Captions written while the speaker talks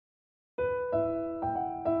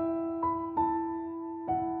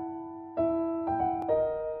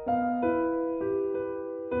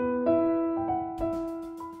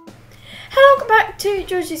Welcome back to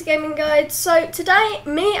Georgie's Gaming Guide. So today,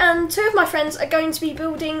 me and two of my friends are going to be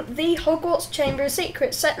building the Hogwarts Chamber of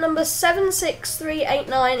Secrets, set number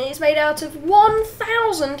 76389. It is made out of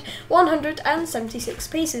 1,176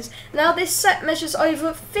 pieces. Now this set measures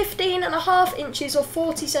over 15.5 inches or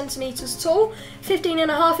 40 centimetres tall,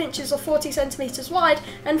 15.5 inches or 40 centimetres wide,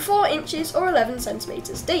 and 4 inches or 11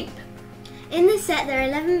 centimetres deep. In this set there are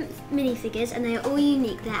 11 minifigures and they are all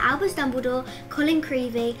unique. They're Albus Dumbledore, Colin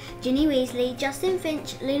Creevey, Ginny Weasley, Justin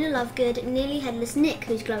Finch, Luna Lovegood, Nearly Headless Nick,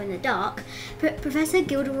 who's glow in the dark, Professor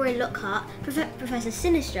Gilderoy Lockhart, Professor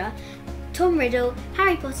Sinistra, Tom Riddle,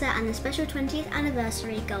 Harry Potter and the special 20th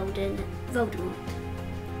anniversary golden Voldemort.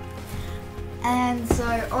 And so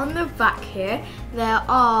on the back here there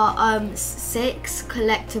are 6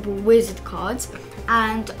 collectible wizard cards,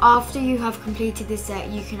 and after you have completed this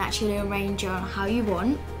set you can actually arrange it on how you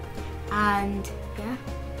want. And yeah,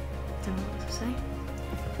 don't know what to say.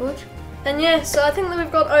 George? And yeah, so I think that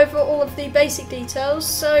we've gone over all of the basic details,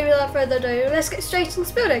 so without further ado, let's get straight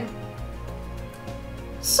into building.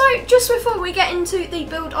 So, just before we get into the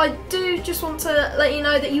build, I do just want to let you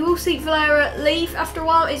know that you will see Valerija leave after a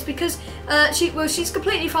while. It's because she's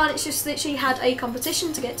completely fine, it's just that she had a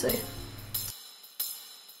competition to get to.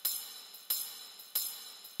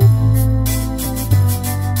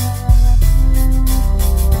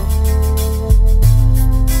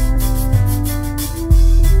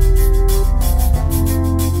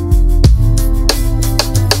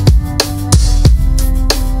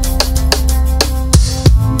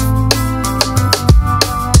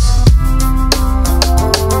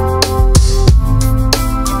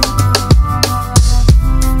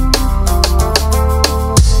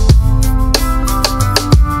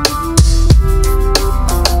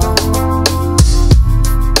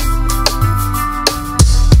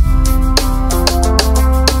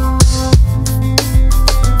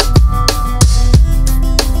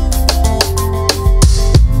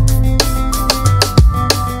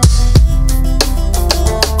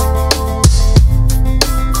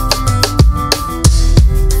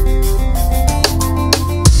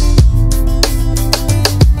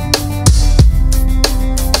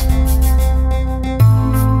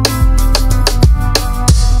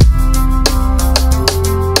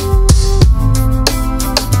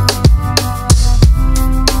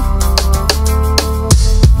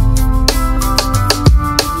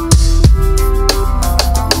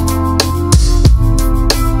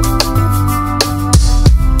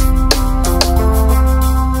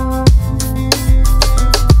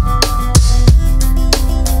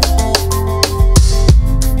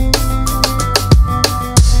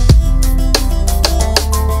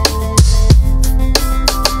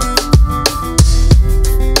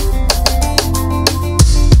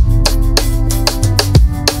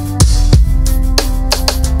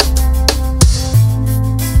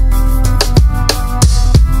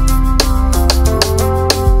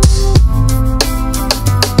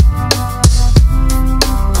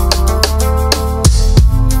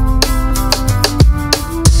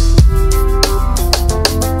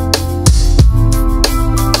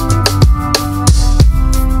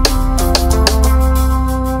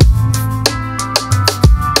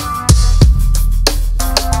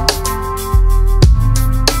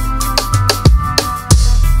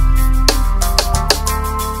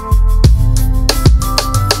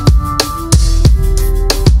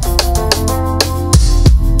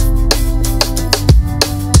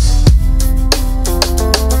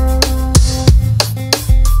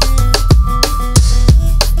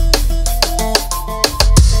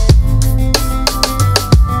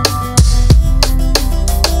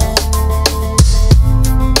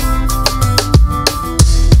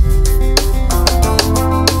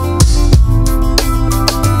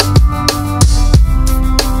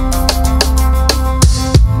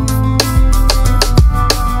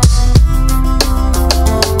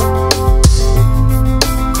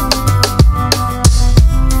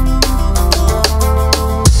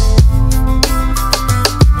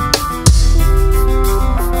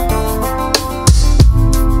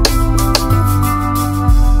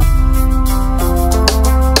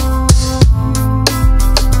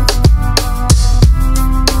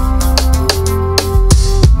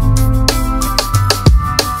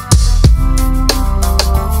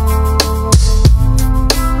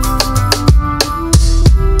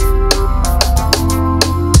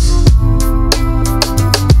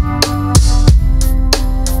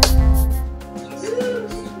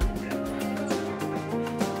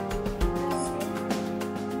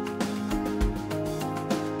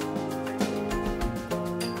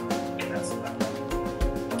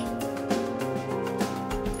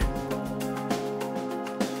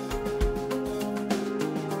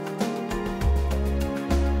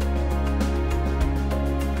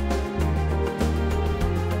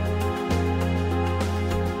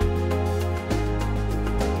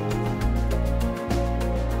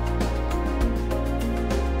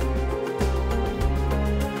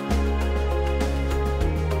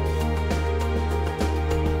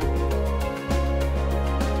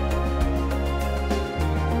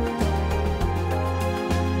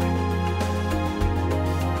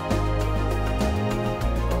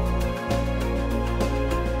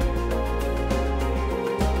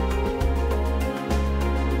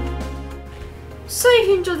 So if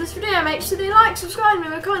you enjoyed this video, make sure to like, subscribe, and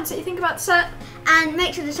leave a comment what you think about the set. And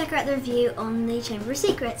make sure to check out the review on the Chamber of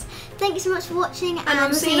Secrets. Thank you so much for watching, and we'll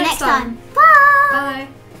we'll see you next time. Bye! Bye.